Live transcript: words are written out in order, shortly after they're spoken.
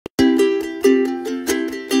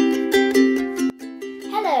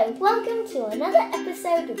welcome to another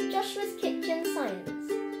episode of Joshua's Kitchen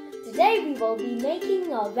Science. Today we will be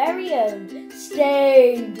making our very own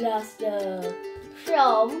stain blaster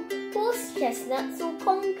from horse chestnuts or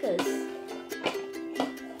conkers.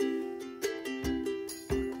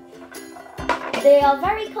 They are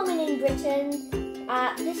very common in Britain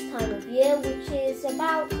at this time of year, which is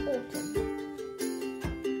about autumn.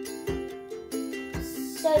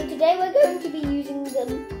 So today we're going to be using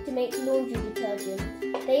them to make laundry detergent.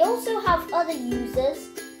 They also have other uses,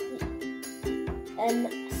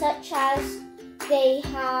 such as they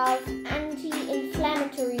have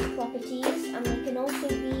anti-inflammatory properties, and they can also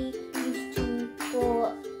be used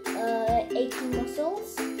for aching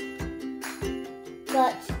muscles.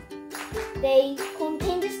 But they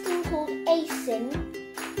contain this thing called acin,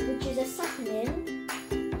 which is a saponin,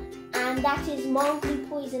 and that is mildly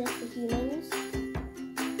poisonous for humans.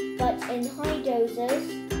 But in high doses,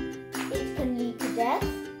 it can lead to death.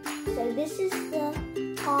 So this is the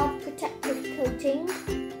hard protective coating,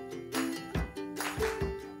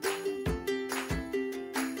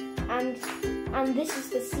 and this is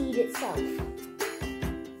the seed itself.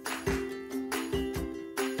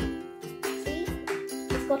 See?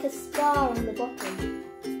 It's got a scar on the bottom.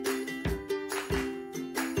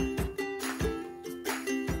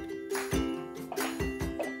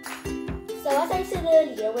 So as I said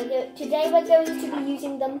earlier, today we're going to be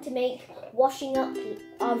using them to make washing up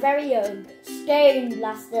our very own stain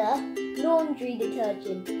blaster laundry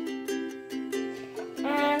detergent.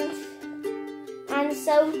 And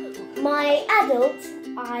so my adult,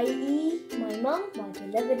 i.e. my mum, my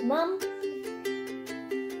beloved mum,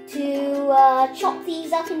 to chop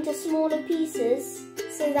these up into smaller pieces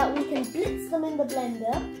so that we can blitz them in the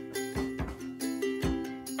blender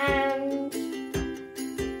and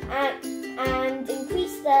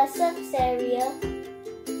increase the surface area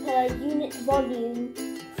per unit volume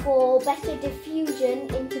for better diffusion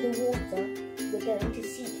into the water we're going to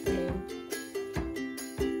seep them in.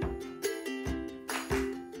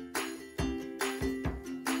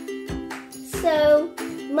 So,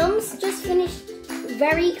 Mum's just finished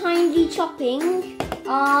very kindly chopping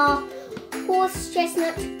our horse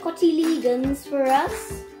chestnut cotyledons for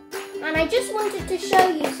us, and I just wanted to show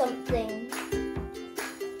you something.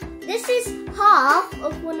 This is half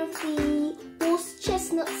of one of the horse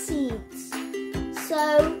chestnut seeds.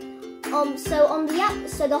 So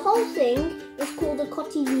the whole thing is called a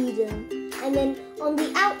cotyledon, and then on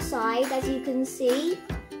the outside, as you can see,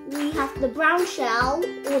 we have the brown shell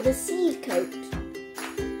or the seed coat,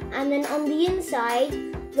 and then on the inside,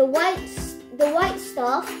 the white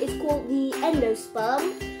stuff is called the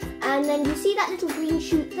endosperm, and then you see that little green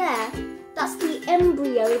shoot there. That's the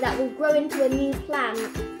embryo that will grow into a new plant.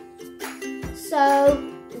 So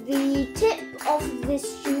the tip of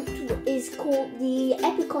this shoot is called the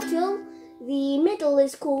epicotyl, the middle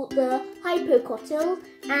is called the hypocotyl,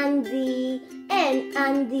 and the end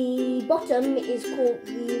and the bottom is called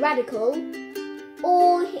the radicle,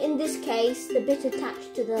 or in this case the bit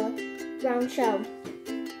attached to the brown shell.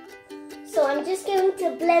 So I'm just going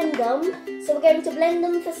to blend them. So we're going to blend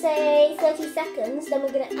them for say 30 seconds, then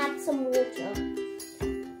we're going to add some water.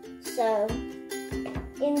 So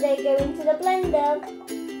in they go into the blender.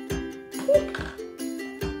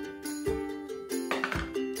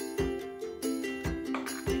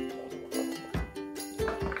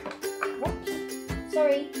 Whoops,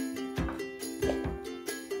 sorry.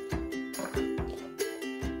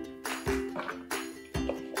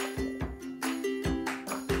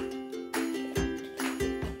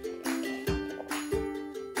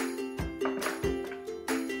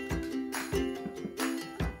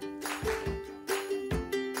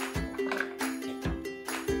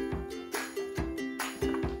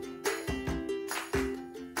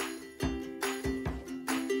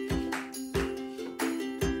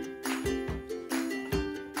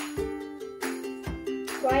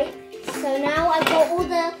 Right, so now I've got all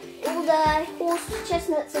the horse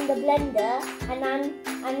chestnuts in the blender,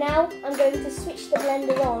 and now I'm going to switch the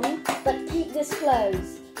blender on, but keep this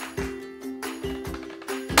closed.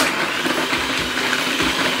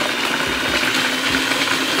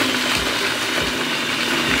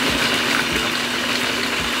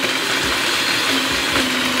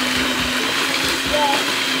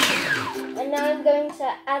 Yeah. And now I'm going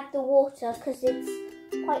to add the water because it's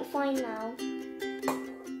quite fine now.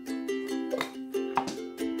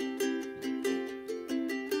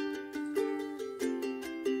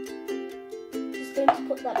 Going to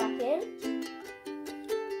put that back in,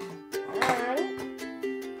 and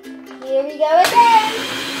here we go again.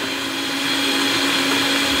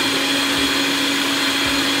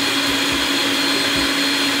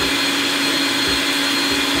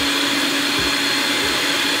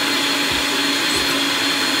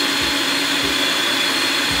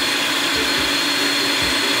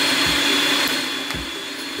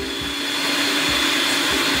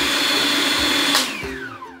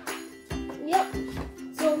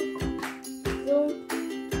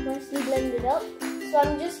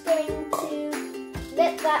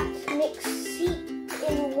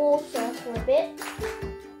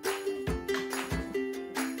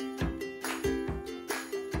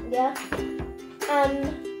 Yeah.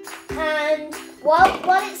 And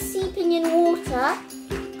while it's seeping in water,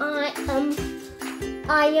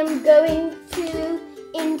 I am going to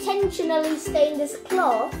intentionally stain this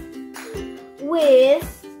cloth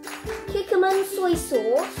with Kikkoman soy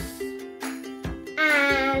sauce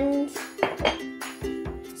and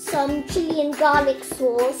some chili and garlic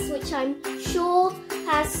sauce, which I'm sure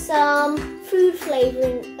has some food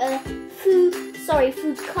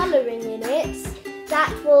colouring in it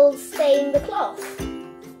that will stain the cloth.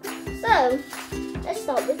 So let's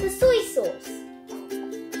start with the soy sauce.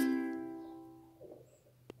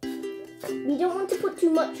 We don't want to put too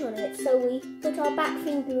much on it, so we put our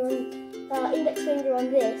index finger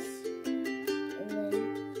on this and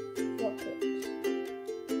then drop it.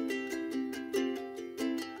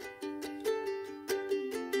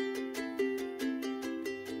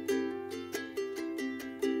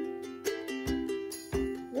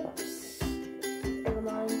 Whoops, never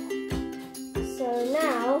mind. So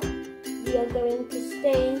now we are going to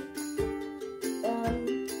stain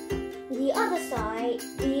the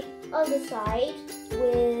other side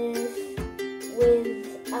with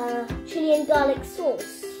chili and garlic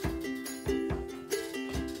sauce.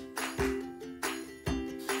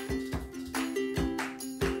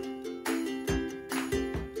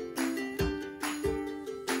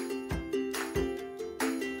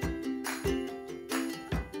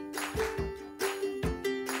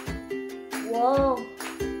 Whoa.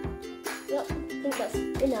 Yep, I think that's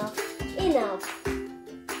enough. Enough.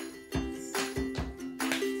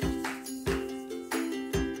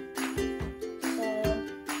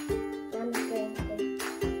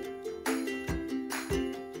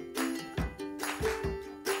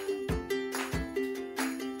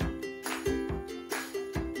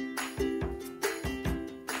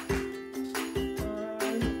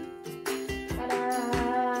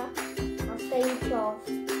 Cloth.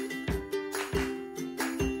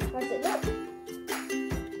 How does it look?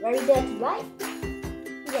 Very dirty, right?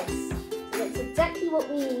 Yes, that's exactly what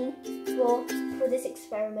we need for this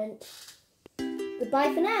experiment.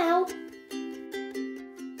 Goodbye for now.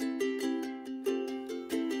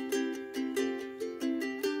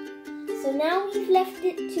 So now we've left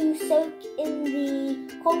it to soak in the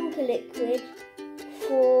conker liquid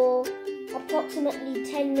for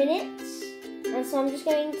approximately 10 minutes. And so I'm just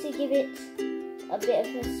going to give it a bit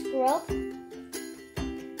of a scrub.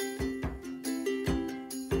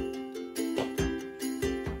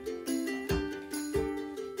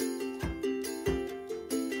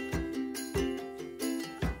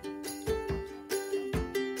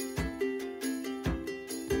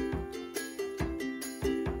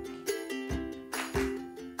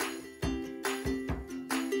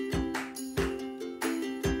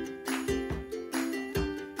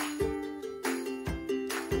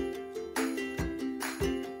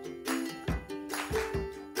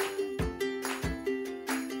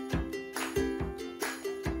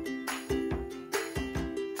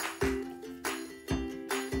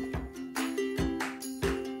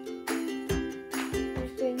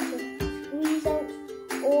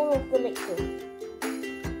 The liquid.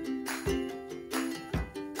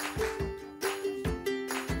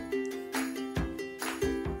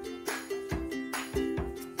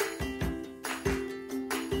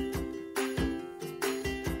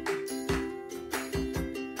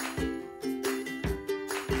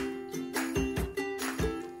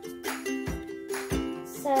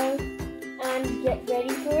 So, and get ready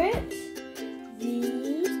for it, the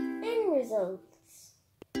end results.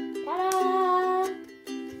 Ta-da!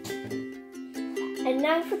 And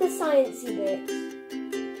now for the sciencey bit.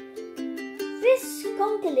 This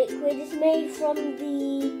conker liquid is made from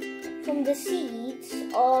the seeds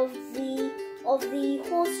of the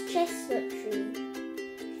horse chestnut tree.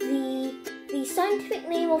 The scientific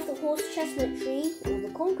name of the horse chestnut tree, or the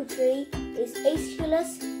conker tree, is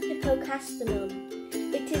Aesculus hippocastanum.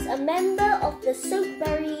 It is a member of the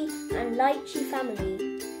soapberry and lychee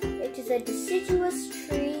family. It is a deciduous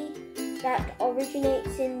tree that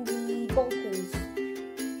originates in the Balkans.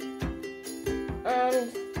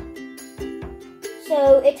 And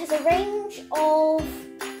so it has a range of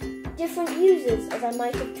different uses, as I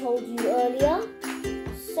might have told you earlier.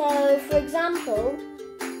 So, for example,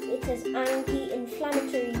 it has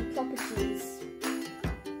anti-inflammatory properties.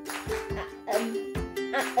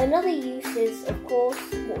 Another use is, of course,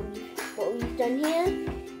 what we've done here.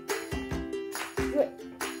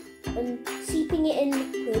 Seeping it in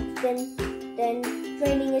liquid, then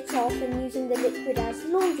draining it off and using the liquid as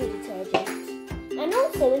laundry detergent. And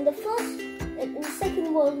also in the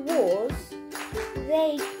Second World Wars,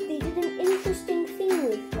 they did an interesting thing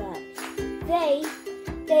with that.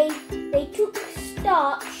 They took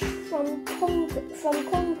starch from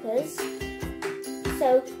conkers.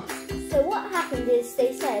 So what happened is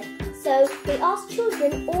they said, so they asked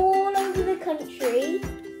children all over the country.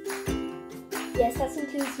 Yes, that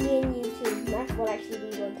includes me and you too. Well, actually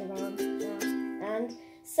we weren't around. And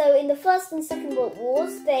so in the First and Second World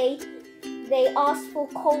Wars, they asked for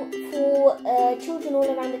children all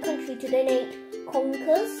around the country to donate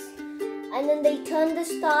conkers, and then they turned the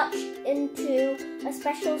starch into a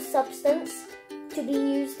special substance to be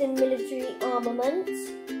used in military armaments.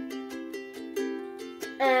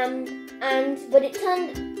 But it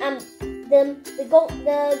turned the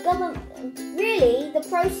government, really the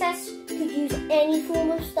process could use any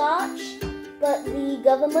form of starch, but the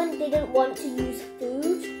government didn't want to use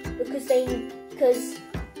food because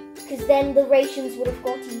then the rations would have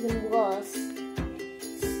got even worse.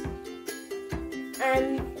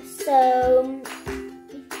 And so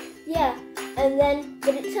yeah,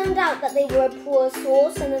 but it turned out that they were a poor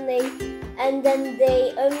source, and they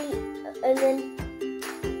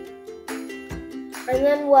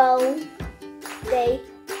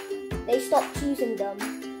stopped using them.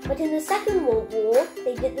 But in the Second World War,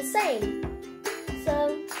 they did the same.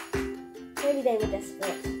 So maybe they were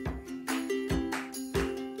desperate.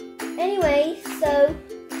 Anyway, so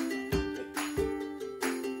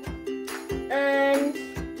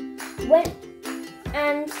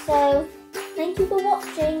thank you for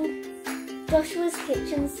watching Joshua's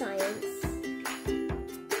Kitchen Science.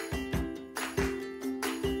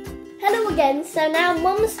 Hello again. So now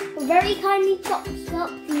Mum's very kindly chopped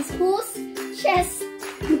up these horse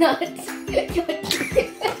chestnuts.